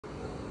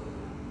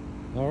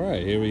All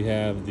right, here we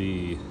have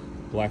the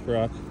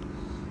BlackRock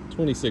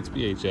 26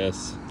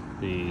 BHS,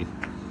 the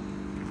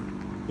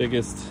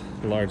biggest,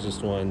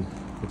 largest one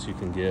that you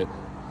can get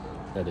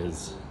that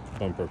is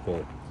bumper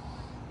pull.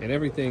 And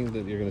everything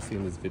that you're going to see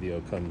in this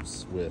video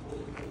comes with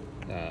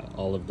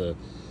all of the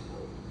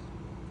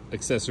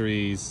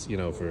accessories, you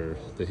know, for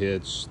the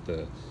hitch,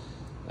 the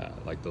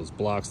like those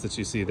blocks that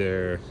you see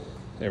there,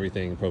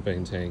 everything,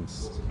 propane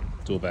tanks,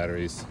 dual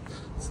batteries.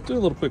 Let's do a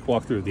little quick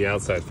walkthrough of the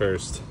outside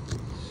first.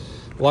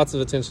 Lots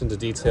of attention to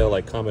detail,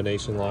 like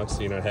combination locks,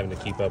 so you're not having to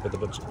keep up with a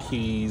bunch of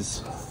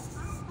keys.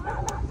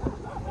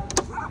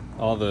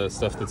 All the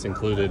stuff that's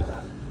included.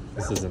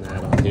 This is an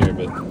add-on here,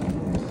 but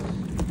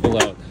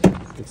pull out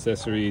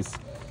accessories.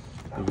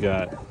 We've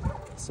got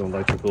some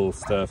electrical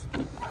stuff,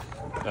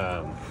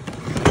 a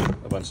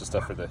bunch of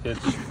stuff for the hitch,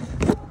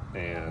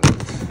 and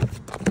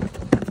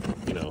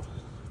you know,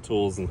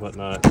 tools and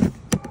whatnot.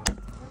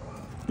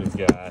 We've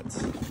got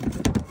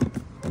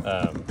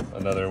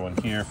another one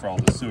here for all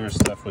the sewer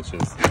stuff, which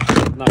is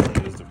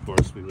not used, of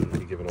course. We wouldn't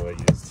be giving away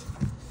used.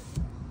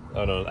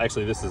 Oh no,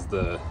 actually this is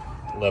the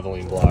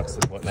leveling blocks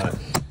and whatnot.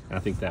 I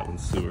think that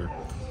one's sewer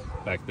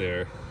back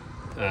there.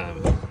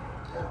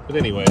 But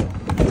anyway,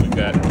 we've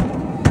got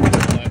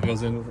that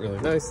goes in really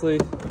nicely.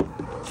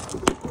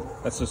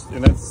 That's just,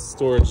 and that's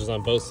storage is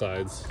on both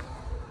sides.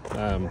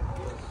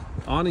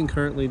 Awning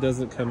currently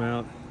doesn't come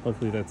out.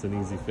 Hopefully that's an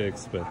easy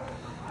fix, but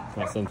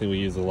not something we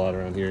use a lot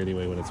around here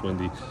anyway when it's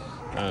windy.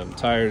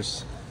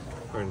 Tires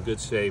are in good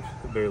shape.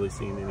 Barely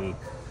seen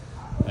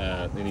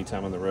any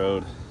time on the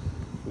road.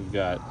 We've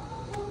got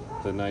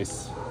the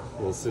nice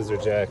little scissor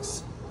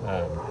jacks,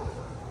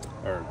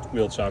 or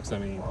wheel chocks. I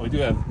mean, we do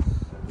have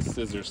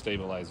scissor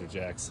stabilizer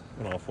jacks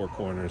in all four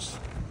corners.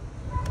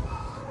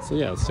 So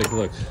yeah, let's take a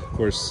look. Of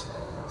course,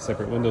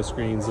 separate window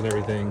screens and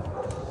everything.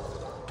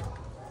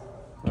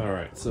 All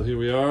right, so here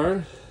we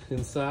are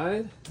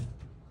inside.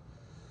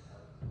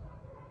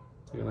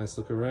 Take a nice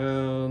look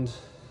around.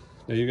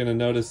 Now you're gonna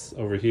notice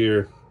over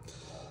here,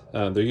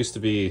 there used to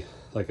be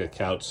like a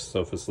couch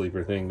sofa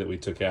sleeper thing that we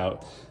took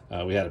out.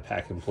 We had a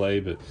pack and play,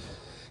 but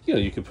you know,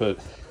 you could put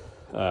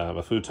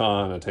a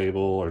futon, a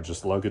table, or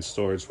just luggage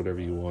storage, whatever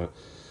you want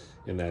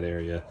in that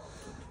area.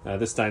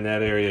 This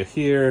dinette area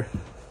here,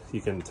 you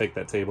can take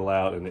that table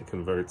out and it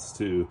converts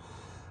to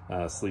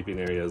sleeping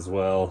area as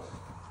well.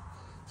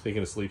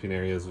 Speaking of sleeping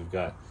areas, we've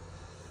got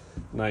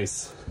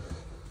nice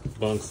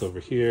bunks over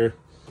here.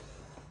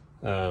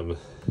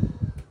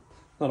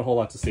 Not a whole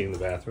lot to see in the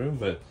bathroom,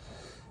 but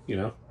you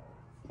know,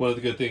 one of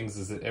the good things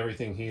is that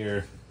everything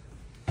here,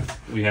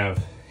 we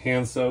have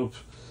hand soap,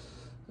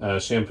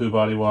 shampoo,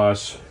 body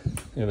wash,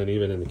 and then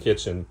even in the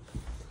kitchen,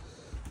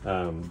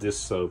 dish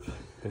soap,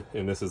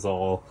 and this is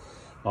all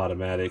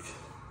automatic.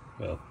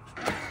 Well,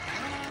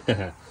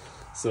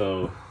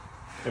 so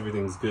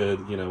everything's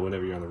good. You know,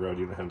 whenever you're on the road,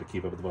 you don't have to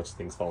keep up with a bunch of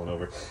things falling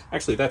over.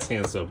 Actually, that's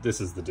hand soap.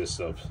 This is the dish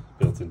soap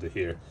built into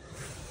here.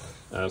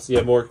 So you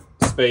have more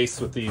space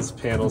with these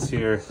panels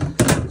here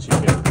that you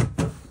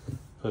can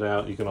put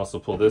out. You can also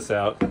pull this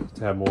out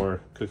to have more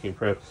cooking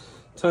prep.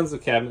 Tons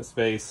of cabinet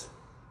space,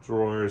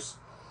 drawers,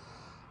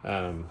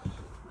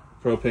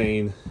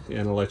 propane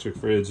and electric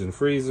fridge and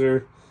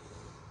freezer.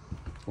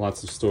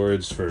 Lots of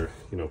storage for,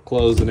 you know,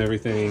 clothes and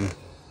everything.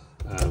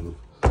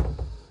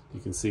 You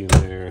can see in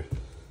there,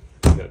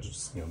 you got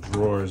just, you know,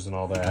 drawers and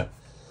all that.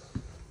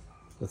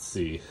 Let's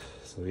see.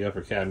 So the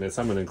upper cabinets,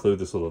 I'm going to include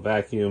this little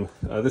vacuum.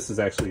 This is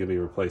actually going to be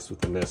replaced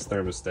with the Nest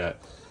thermostat.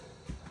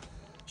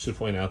 Should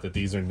point out that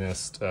these are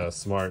Nest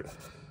smart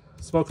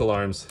smoke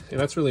alarms, and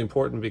that's really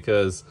important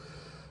because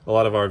a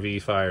lot of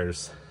RV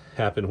fires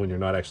happen when you're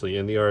not actually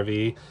in the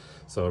RV.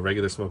 So a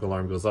regular smoke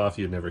alarm goes off,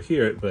 you'd never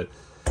hear it, but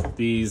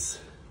these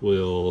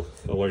will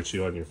alert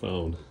you on your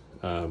phone.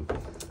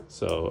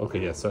 So okay,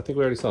 yeah, so I think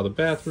we already saw the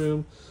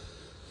bathroom.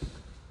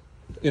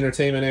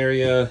 Entertainment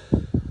area,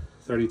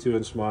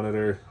 32-inch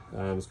monitor.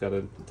 It's got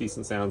a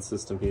decent sound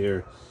system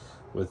here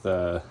with,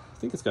 I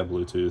think it's got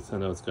Bluetooth. I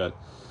know it's got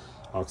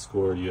aux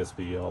cord,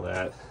 USB, all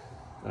that.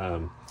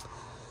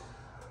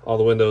 All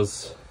the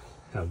windows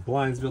have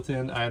blinds built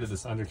in. I added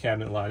this under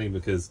cabinet lighting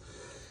because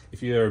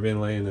if you've ever been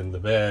laying in the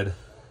bed,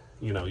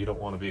 you know, you don't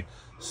want to be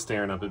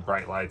staring up at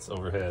bright lights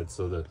overhead.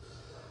 So the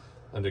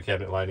under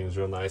cabinet lighting is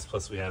real nice.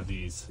 Plus we have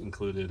these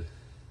included,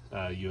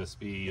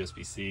 USB,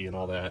 USB-C and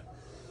all that.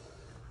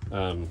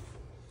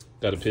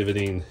 Got a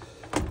pivoting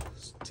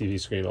TV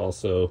screen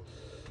also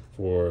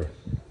for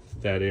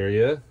that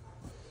area,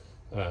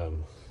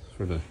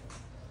 for the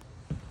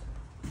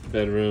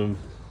bedroom.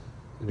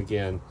 And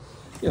again,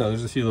 you know,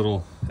 there's a few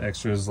little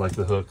extras like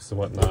the hooks and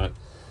whatnot.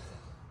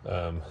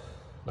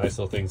 Nice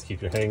little things to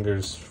keep your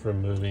hangers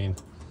from moving.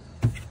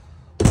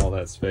 All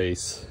that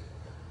space.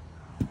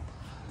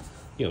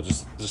 You know,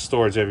 just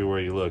storage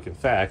everywhere you look. In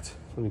fact,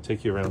 let me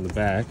take you around the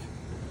back.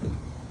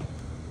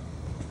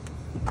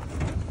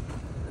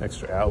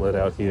 Extra outlet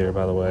out here,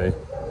 by the way.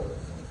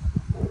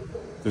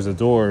 There's a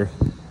door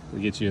to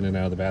get you in and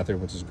out of the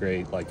bathroom, which is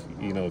great. Like,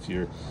 you know, if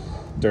you're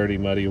dirty,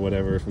 muddy,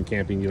 whatever from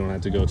camping, you don't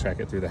have to go track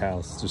it through the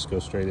house. Just go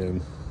straight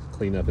in,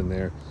 clean up in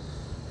there.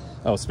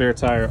 Oh, spare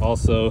tire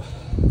also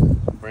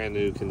brand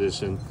new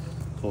condition,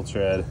 full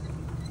tread.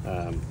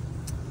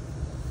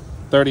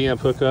 30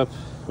 amp hookup,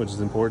 which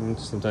is important.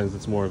 Sometimes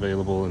it's more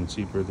available and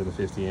cheaper than a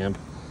 50 amp.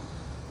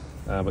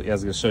 But yeah, I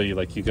was gonna show you,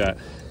 like, you got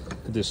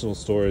additional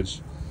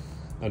storage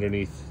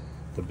underneath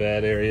the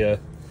bed area.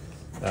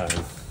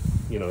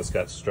 You know, it's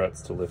got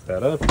struts to lift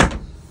that up.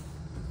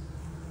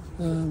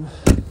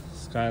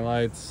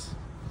 Skylights.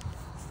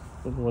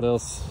 What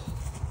else?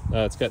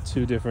 It's got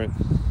 2 different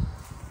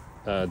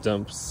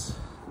dumps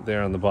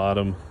there on the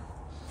bottom,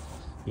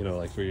 you know,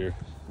 like for your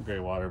gray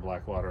water,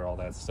 black water, all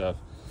that stuff.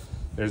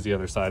 There's the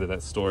other side of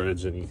that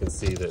storage, and you can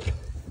see that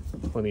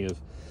plenty of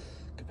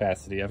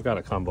capacity. I've got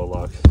a combo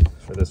lock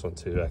for this one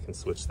too. I can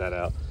switch that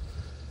out.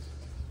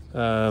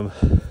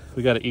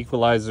 We got an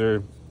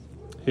equalizer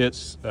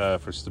hitch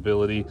for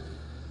stability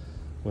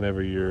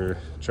whenever you're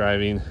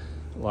driving.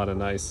 A lot of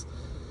nice,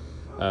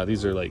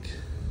 these are like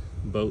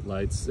boat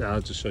lights.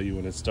 I'll just show you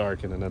when it's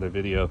dark in another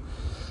video.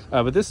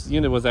 But this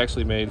unit was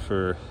actually made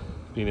for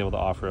being able to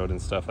off-road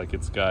and stuff. Like,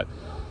 it's got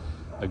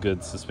a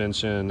good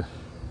suspension,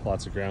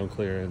 lots of ground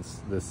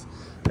clearance, this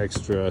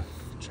extra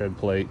tread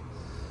plate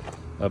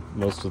up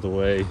most of the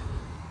way.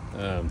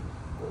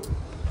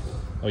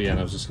 Oh yeah, and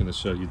I was just going to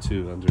show you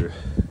too,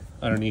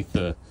 underneath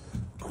the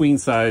queen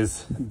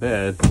size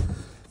bed,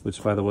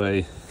 which, by the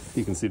way,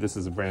 you can see this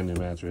is a brand new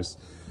mattress.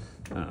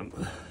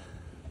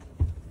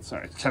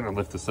 Sorry, trying to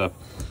lift this up.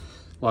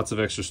 Lots of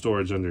extra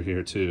storage under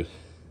here too.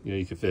 You know,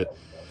 you can fit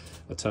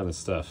a ton of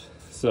stuff.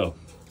 So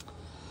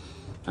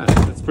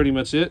that's pretty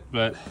much it,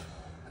 but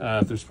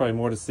if there's probably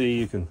more to see,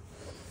 you can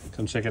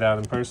come check it out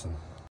in person.